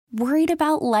Worried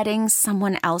about letting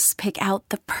someone else pick out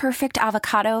the perfect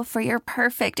avocado for your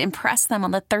perfect impress them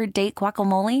on the third date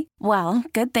guacamole? Well,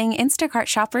 good thing Instacart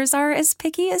shoppers are as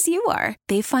picky as you are.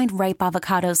 They find ripe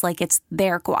avocados like it's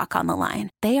their guac on the line.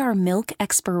 They are milk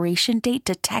expiration date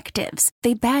detectives.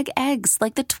 They bag eggs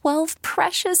like the 12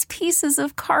 precious pieces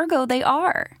of cargo they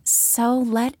are. So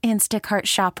let Instacart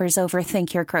shoppers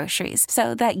overthink your groceries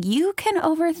so that you can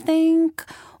overthink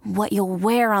what you'll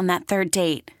wear on that third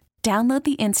date. Download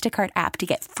the Instacart app to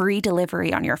get free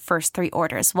delivery on your first 3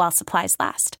 orders while supplies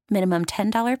last. Minimum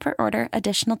 $10 per order.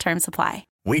 Additional terms apply.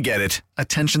 We get it.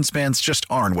 Attention spans just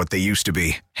aren't what they used to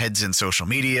be. Heads in social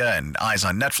media and eyes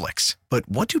on Netflix. But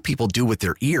what do people do with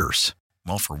their ears?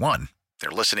 Well, for one, they're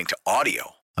listening to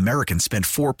audio. Americans spend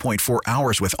 4.4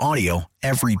 hours with audio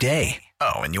every day.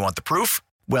 Oh, and you want the proof?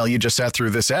 Well, you just sat through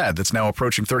this ad that's now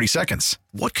approaching 30 seconds.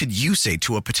 What could you say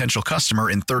to a potential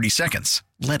customer in 30 seconds?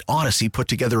 Let Odyssey put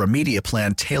together a media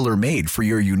plan tailor-made for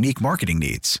your unique marketing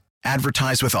needs.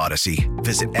 Advertise with Odyssey.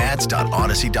 Visit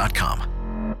ads.odyssey.com.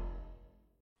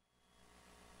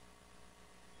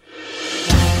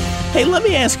 Hey, let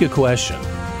me ask you a question.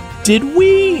 Did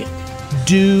we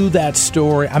do that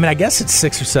story? I mean, I guess it's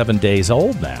 6 or 7 days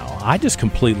old now. I just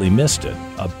completely missed it.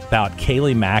 About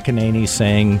Kayleigh McEnany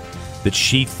saying that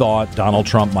she thought Donald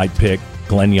Trump might pick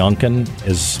Glenn Youngkin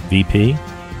as VP.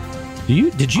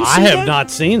 Did you see I have that?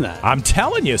 not seen that. I'm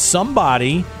telling you,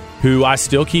 somebody who I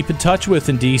still keep in touch with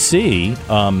in D.C.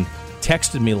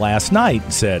 Texted me last night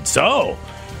and said, "So,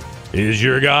 is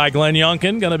your guy Glenn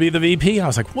Youngkin going to be the VP?" I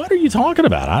was like, "What are you talking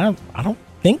about? I don't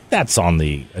think that's on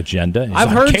the agenda." I've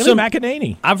heard Kayleigh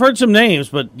McEnany. I've heard some names,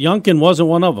 but Youngkin wasn't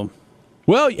one of them.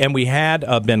 Well, and we had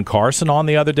Ben Carson on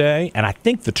the other day, and I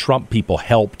think the Trump people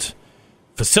helped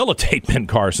facilitate Ben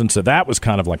Carson, so that was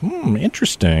kind of like,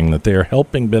 interesting that they're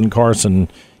helping Ben Carson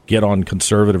get on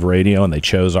conservative radio, and they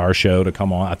chose our show to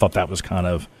come on. I thought that was kind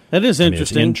of that is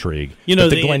interesting. It's intrigue. You know,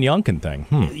 but the Glenn Youngkin thing.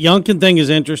 Youngkin thing is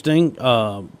interesting.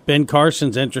 Ben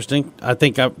Carson's interesting. I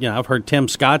think I've heard Tim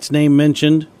Scott's name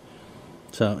mentioned.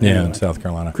 So in South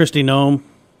Carolina, Kristi Noem.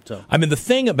 So I mean, the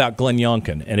thing about Glenn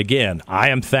Youngkin, and again, I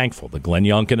am thankful that Glenn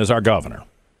Youngkin is our governor.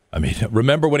 I mean,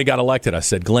 remember when he got elected, I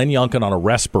said Glenn Youngkin on a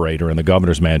respirator in the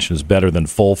governor's mansion is better than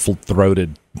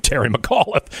full-throated Terry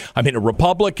McAuliffe. I mean, a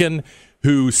Republican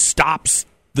who stops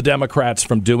the Democrats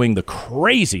from doing the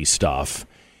crazy stuff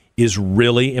is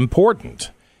really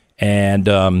important.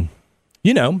 And,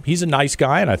 he's a nice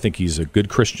guy, and I think he's a good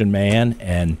Christian man.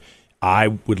 And I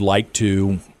would like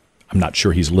to, I'm not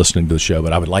sure he's listening to the show,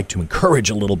 but I would like to encourage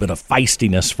a little bit of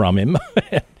feistiness from him.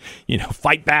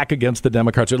 Fight back against the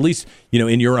Democrats, or at least,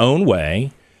 in your own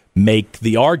way, make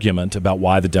the argument about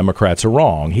why the Democrats are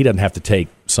wrong. He doesn't have to take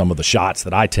some of the shots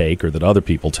that I take or that other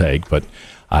people take, but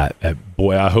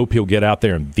boy, I hope he'll get out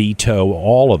there and veto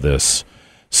all of this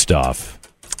stuff.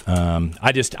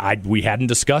 We hadn't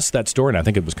discussed that story, and I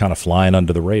think it was kind of flying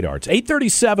under the radar. It's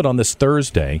 8:37 on this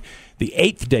Thursday, the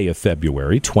 8th day of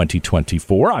February,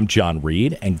 2024. I'm John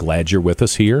Reed, and glad you're with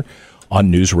us here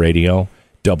on News Radio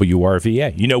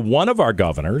WRVA. One of our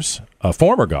governors,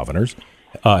 former governors,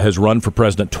 has run for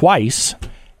president twice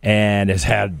and has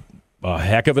had a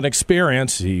heck of an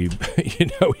experience.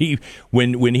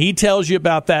 When he tells you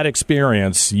about that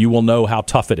experience, you will know how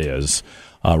tough it is,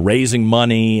 raising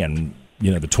money and the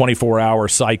 24-hour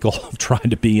cycle of trying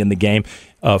to be in the game.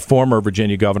 Former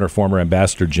Virginia governor, former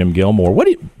Ambassador Jim Gilmore.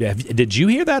 Did you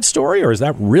hear that story, or is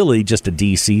that really just a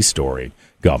D.C. story,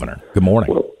 Governor? Good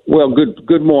morning. Well,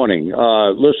 good morning.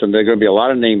 Listen, there are going to be a lot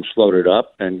of names floated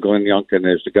up, and Glenn Youngkin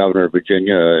is the governor of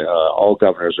Virginia. All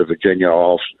governors of Virginia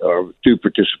do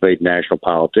participate in national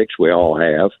politics. We all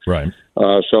have. Right.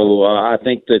 So I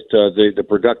think that the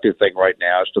productive thing right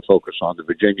now is to focus on the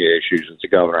Virginia issues that the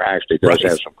governor actually does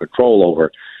have some control over.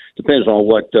 Depends on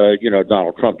what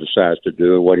Donald Trump decides to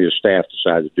do and what his staff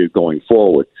decides to do going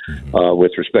forward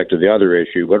with respect to the other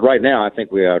issue. But right now, I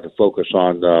think we have to focus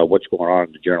on what's going on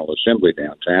in the General Assembly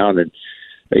downtown. And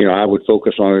I would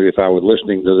focus on it if I were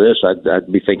listening to this. I'd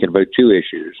be thinking about two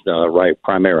issues,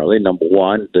 primarily. Number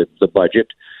one, the budget,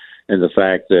 and the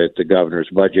fact that the governor's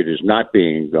budget is not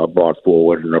being brought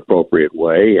forward in an appropriate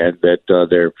way, and that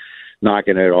they're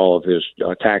knocking at all of his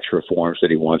tax reforms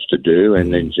that he wants to do,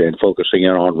 and focusing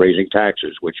in on raising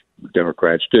taxes, which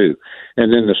Democrats do.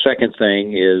 And then the second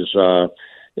thing is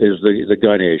the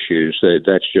gun issues.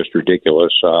 That's just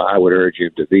ridiculous. I would urge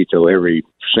him to veto every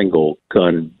single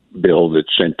gun bill that's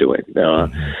sent to him.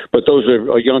 But those are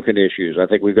Youngkin issues. I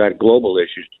think we've got global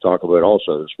issues to talk about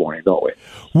also this morning, don't we?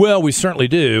 Well, we certainly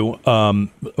do.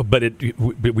 But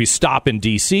we stop in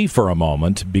D.C. for a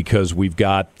moment because we've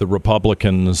got the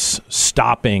Republicans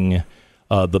stopping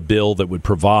the bill that would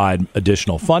provide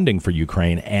additional funding for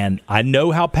Ukraine. And I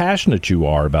know how passionate you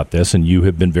are about this, and you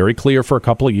have been very clear for a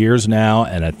couple of years now.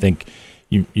 And I think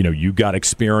you got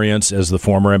experience as the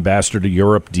former ambassador to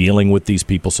Europe dealing with these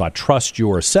people, so I trust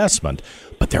your assessment.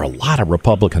 But there are a lot of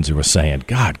Republicans who are saying,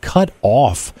 God, cut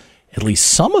off at least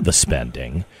some of the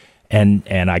spending. And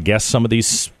I guess some of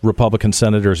these Republican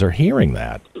senators are hearing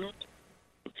that.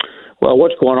 Well,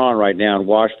 what's going on right now in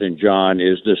Washington, John,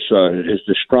 is this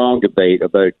strong debate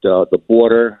about the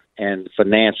border and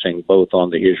financing, both on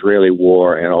the Israeli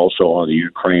war and also on the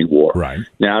Ukraine war. Right.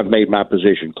 Now, I've made my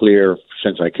position clear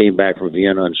since I came back from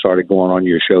Vienna and started going on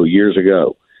your show years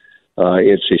ago.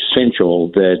 It's essential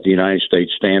that the United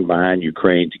States stand behind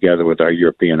Ukraine together with our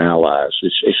European allies.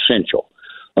 It's essential.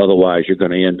 Otherwise, you're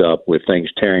going to end up with things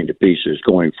tearing to pieces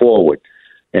going forward.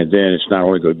 And then it's not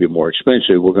only going to be more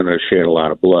expensive, we're going to shed a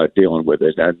lot of blood dealing with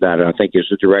it. That I think is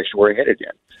the direction we're headed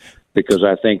in, because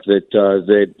I think that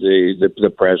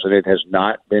the president has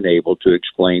not been able to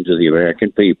explain to the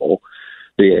American people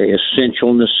the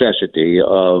essential necessity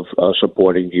of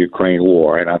supporting the Ukraine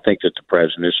war. And I think that the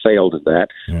president has failed in that.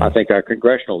 I think our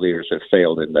congressional leaders have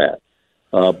failed in that.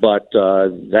 But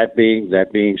that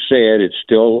being said, it's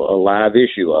still a live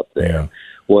issue up there. Yeah.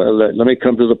 Well, let me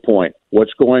come to the point.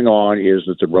 What's going on is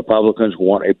that the Republicans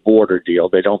want a border deal.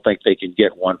 They don't think they can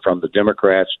get one from the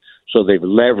Democrats, so they've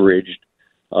leveraged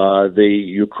the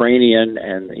Ukrainian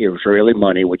and Israeli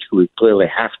money, which we clearly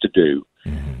have to do,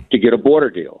 to get a border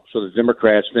deal. So the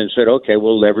Democrats then said, okay,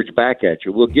 we'll leverage back at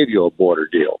you. We'll give you a border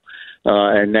deal.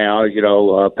 And now,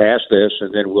 pass this,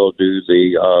 and then we'll do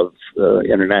the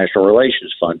international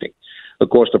relations funding. Of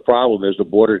course, the problem is the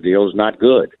border deal is not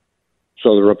good.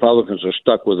 So the Republicans are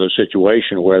stuck with a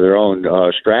situation where their own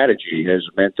strategy has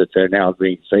meant that they're now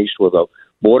being faced with a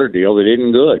border deal that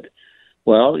isn't good.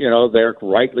 Well, they're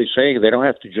rightly saying they don't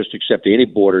have to just accept any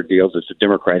border deal that the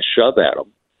Democrats shove at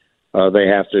them. They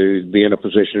have to be in a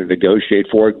position to negotiate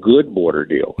for a good border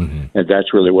deal. And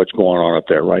that's really what's going on up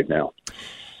there right now.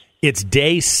 It's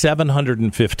day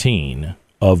 715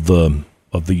 of the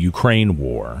Ukraine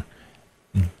war.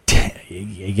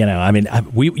 You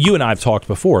and I have talked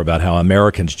before about how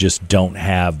Americans just don't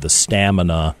have the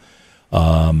stamina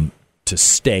to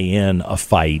stay in a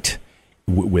fight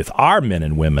with our men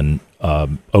and women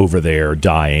over there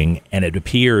dying, and it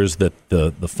appears that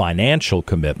the financial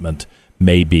commitment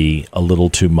may be a little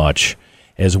too much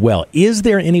as well. Is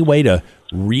there any way to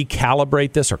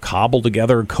recalibrate this or cobble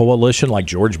together a coalition like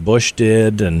George Bush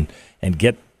did and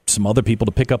get some other people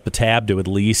to pick up the tab to at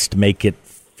least make it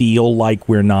feel like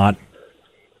we're not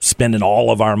spending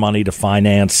all of our money to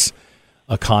finance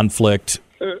a conflict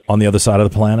on the other side of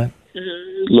the planet?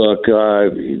 Look,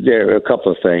 there are a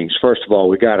couple of things. First of all,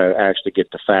 we got to actually get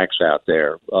the facts out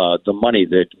there. The money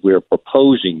that we're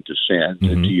proposing to send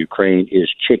to Ukraine is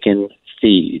chicken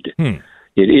feed.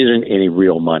 It isn't any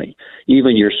real money.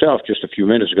 Even yourself just a few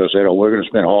minutes ago said, we're going to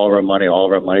spend all of our money, all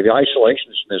of our money. The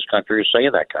isolationists in this country are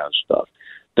saying that kind of stuff.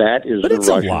 That is but the it's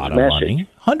Russian a lot of message. money.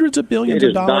 Hundreds of billions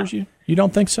of dollars. You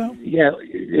don't think so? Yeah,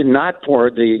 not for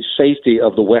the safety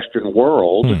of the Western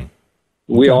world.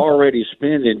 We already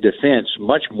spend in defense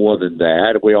much more than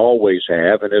that. We always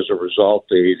have. And as a result,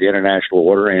 the international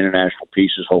order and international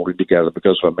peace is holding together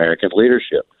because of American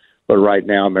leadership. But right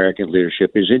now, American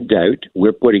leadership is in doubt.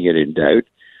 We're putting it in doubt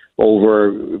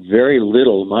over very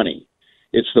little money.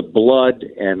 It's the blood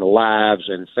and lives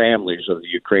and families of the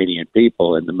Ukrainian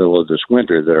people in the middle of this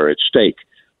winter that are at stake,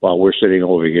 while we're sitting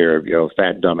over here,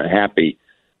 fat, dumb, and happy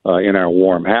in our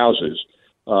warm houses,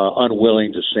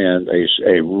 unwilling to send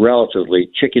a relatively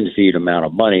chicken feed amount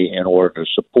of money in order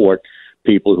to support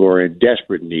people who are in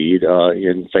desperate need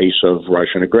in face of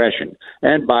Russian aggression.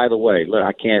 And by the way,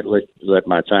 I can't let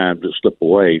my time just slip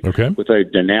away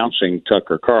without denouncing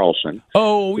Tucker Carlson.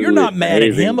 Oh, you're not mad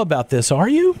at him about this, are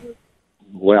you?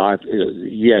 Well,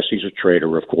 yes, he's a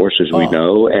traitor, of course, as we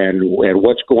know. And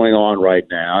what's going on right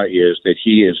now is that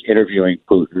he is interviewing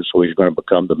Putin, so he's going to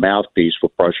become the mouthpiece for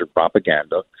Prussian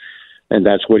propaganda. And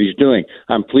that's what he's doing.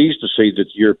 I'm pleased to see that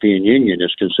the European Union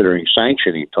is considering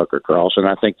sanctioning Tucker Carlson.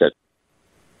 I think that.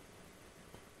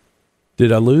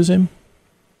 Did I lose him?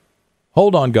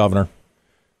 Hold on, Governor.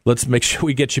 Let's make sure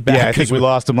we get you back. Yeah, I think we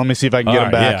lost him. Let me see if I can get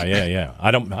him back. Yeah.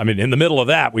 In the middle of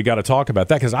that, we got to talk about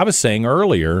that because I was saying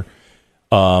earlier,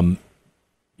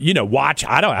 watch.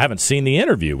 I haven't seen the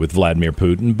interview with Vladimir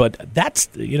Putin, but that's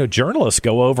journalists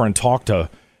go over and talk to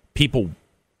people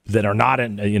that are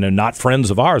not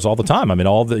friends of ours all the time. I mean,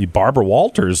 all the Barbara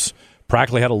Walters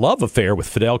practically had a love affair with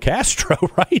Fidel Castro,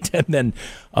 right? And then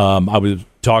I was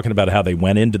talking about how they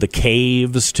went into the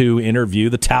caves to interview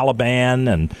the Taliban,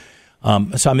 and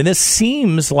So, I mean, this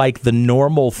seems like the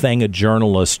normal thing a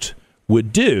journalist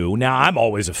would do. Now, I'm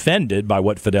always offended by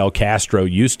what Fidel Castro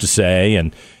used to say,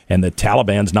 and the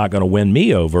Taliban's not going to win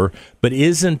me over. But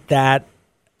isn't that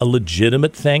a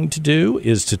legitimate thing to do?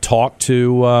 Is to talk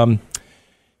to,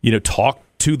 talk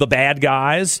to the bad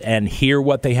guys and hear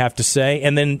what they have to say,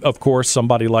 and then, of course,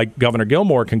 somebody like Governor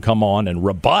Gilmore can come on and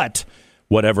rebut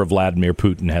whatever Vladimir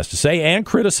Putin has to say and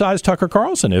criticize Tucker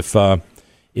Carlson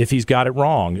if he's got it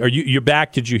wrong. You're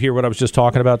back? Did you hear what I was just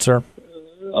talking about, sir?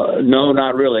 No,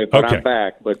 not really, but okay. I'm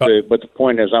back. But the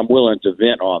point is, I'm willing to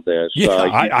vent on this. Yeah,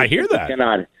 I hear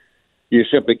that. You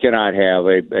simply cannot have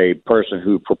a person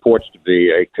who purports to be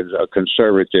a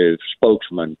conservative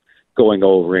spokesman going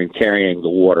over and carrying the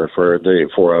water for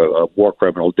a war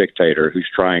criminal dictator who's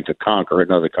trying to conquer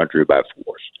another country by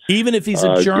force. Even if he's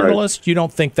a journalist, you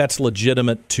don't think that's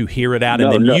legitimate to hear it out,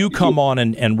 and then you come on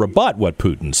and rebut what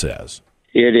Putin says?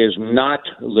 It is not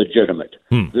legitimate.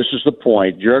 This is the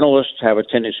point. Journalists have a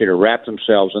tendency to wrap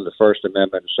themselves in the First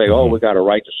Amendment and say, we got a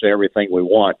right to say everything we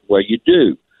want. Well, you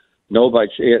do. Nobody,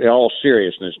 in all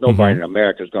seriousness, nobody in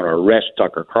America is going to arrest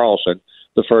Tucker Carlson.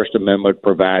 The First Amendment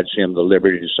provides him the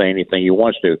liberty to say anything he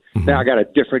wants to. Now, I got a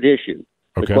different issue.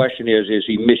 Okay. The question is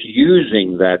he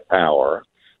misusing that power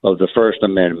of the First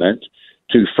Amendment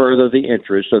to further the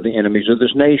interests of the enemies of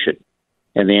this nation?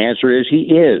 And the answer is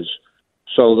he is.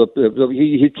 So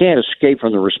you can't escape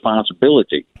from the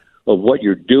responsibility of what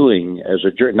you're doing as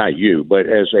not you, but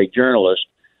as a journalist.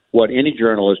 What any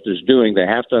journalist is doing, they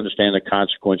have to understand the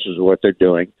consequences of what they're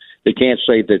doing. They can't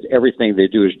say that everything they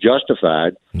do is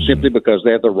justified simply because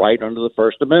they have the right under the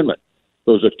First Amendment.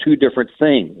 Those are two different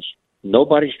things.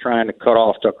 Nobody's trying to cut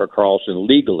off Tucker Carlson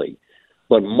legally,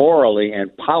 but morally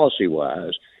and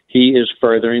policy-wise, he is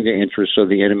furthering the interests of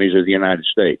the enemies of the United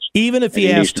States. Even if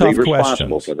he asks tough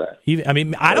questions. For that.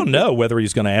 I don't know whether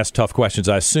he's going to ask tough questions.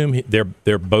 I assume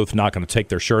they're both not going to take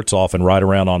their shirts off and ride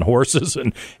around on horses,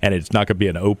 and it's not going to be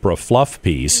an Oprah fluff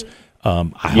piece. I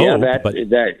want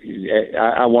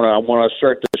to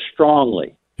assert this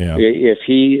strongly. Yeah. If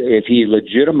he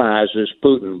legitimizes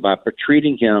Putin by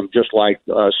treating him just like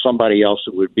somebody else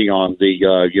that would be on the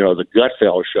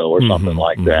Gutfeld show or something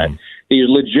like that, he's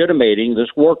legitimating this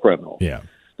war criminal. Yeah.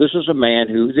 This is a man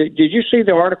who. Did you see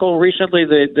the article recently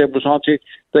that was on?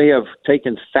 They have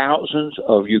taken thousands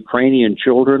of Ukrainian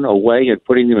children away and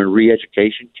putting them in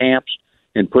re-education camps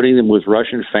and putting them with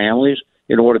Russian families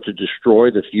in order to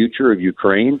destroy the future of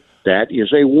Ukraine. That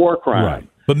is a war crime. Right.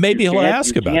 But maybe he'll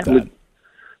ask about that.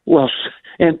 Well,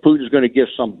 and Putin's going to give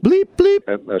some bleep bleep.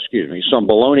 Some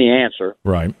baloney answer.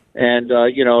 Right. And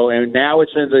and now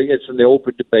it's in the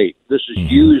open debate. This is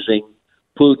using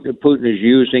Putin. Putin is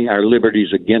using our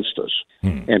liberties against us,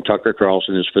 and Tucker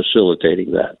Carlson is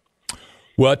facilitating that.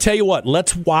 Well, I'll tell you what.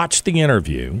 Let's watch the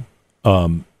interview,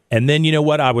 and then you know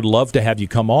what? I would love to have you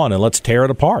come on and let's tear it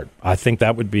apart. I think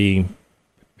that would be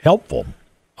helpful.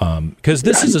 Because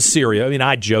this is a serious,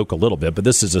 I joke a little bit, but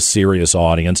this is a serious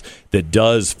audience that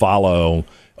does follow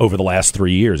over the last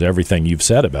 3 years everything you've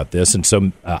said about this. And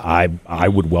so I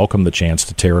would welcome the chance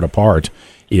to tear it apart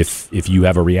if you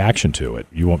have a reaction to it.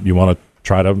 You want to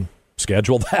try to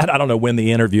schedule that? I don't know when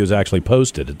the interview is actually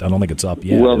posted. I don't think it's up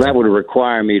yet. Well, that would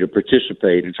require me to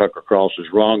participate in Tucker Carlson's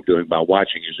wrongdoing by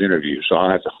watching his interview. So I'll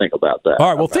have to think about that. All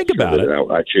right, well, think about it.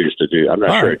 I choose to do. I'm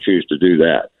not sure I choose to do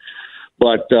that.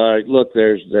 But look,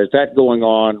 there's that going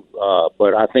on.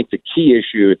 But I think the key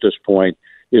issue at this point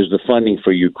is the funding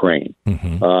for Ukraine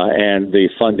and the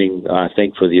funding, I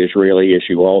think, for the Israeli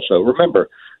issue also. Remember,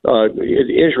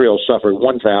 Israel suffered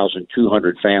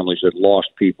 1,200 families that lost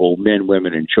people, men,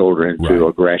 women, and children to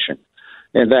aggression.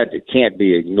 And that can't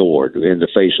be ignored in the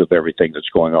face of everything that's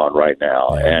going on right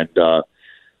now. Yeah.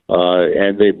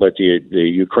 But the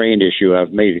Ukraine issue,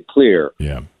 I've made it clear,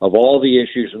 of all the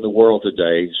issues in the world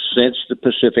today, since the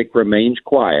Pacific remains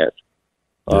quiet,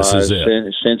 this is it.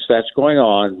 Since that's going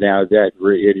on, now that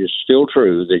it is still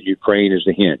true that Ukraine is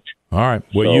the hinge. All right.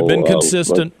 Well, you've been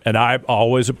consistent, and I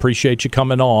always appreciate you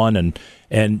coming on.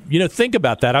 And think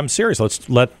about that. I'm serious.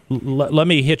 Let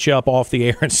me hit you up off the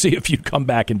air and see if you come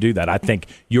back and do that. I think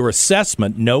your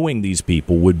assessment, knowing these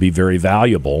people, would be very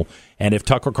valuable. And if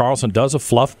Tucker Carlson does a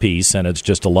fluff piece and it's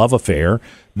just a love affair,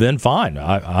 then fine.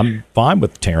 I'm fine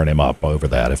with tearing him up over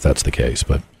that if that's the case.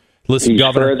 But listen,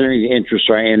 Governor, furthering the interests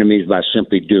of our enemies by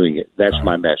simply doing it. That's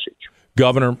my message.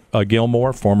 Governor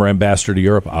Gilmore, former ambassador to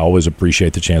Europe, I always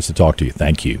appreciate the chance to talk to you.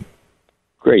 Thank you.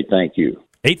 Great, thank you.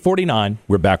 8:49.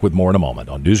 We're back with more in a moment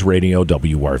on News Radio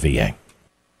WRVA.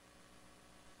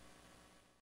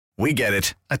 We get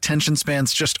it. Attention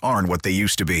spans just aren't what they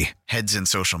used to be. Heads in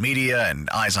social media and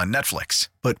eyes on Netflix.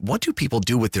 But what do people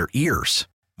do with their ears?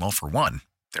 Well, for one,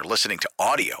 They're listening to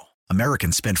audio.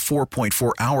 Americans spend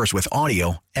 4.4 hours with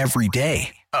audio every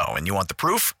day. Oh, and you want the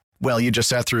proof? Well, you just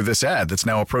sat through this ad that's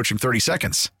now approaching 30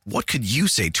 seconds. What could you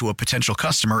say to a potential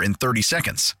customer in 30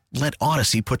 seconds? Let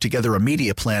Odyssey put together a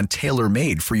media plan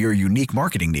tailor-made for your unique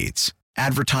marketing needs.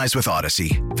 Advertise with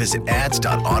Odyssey. Visit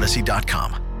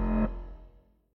ads.odyssey.com.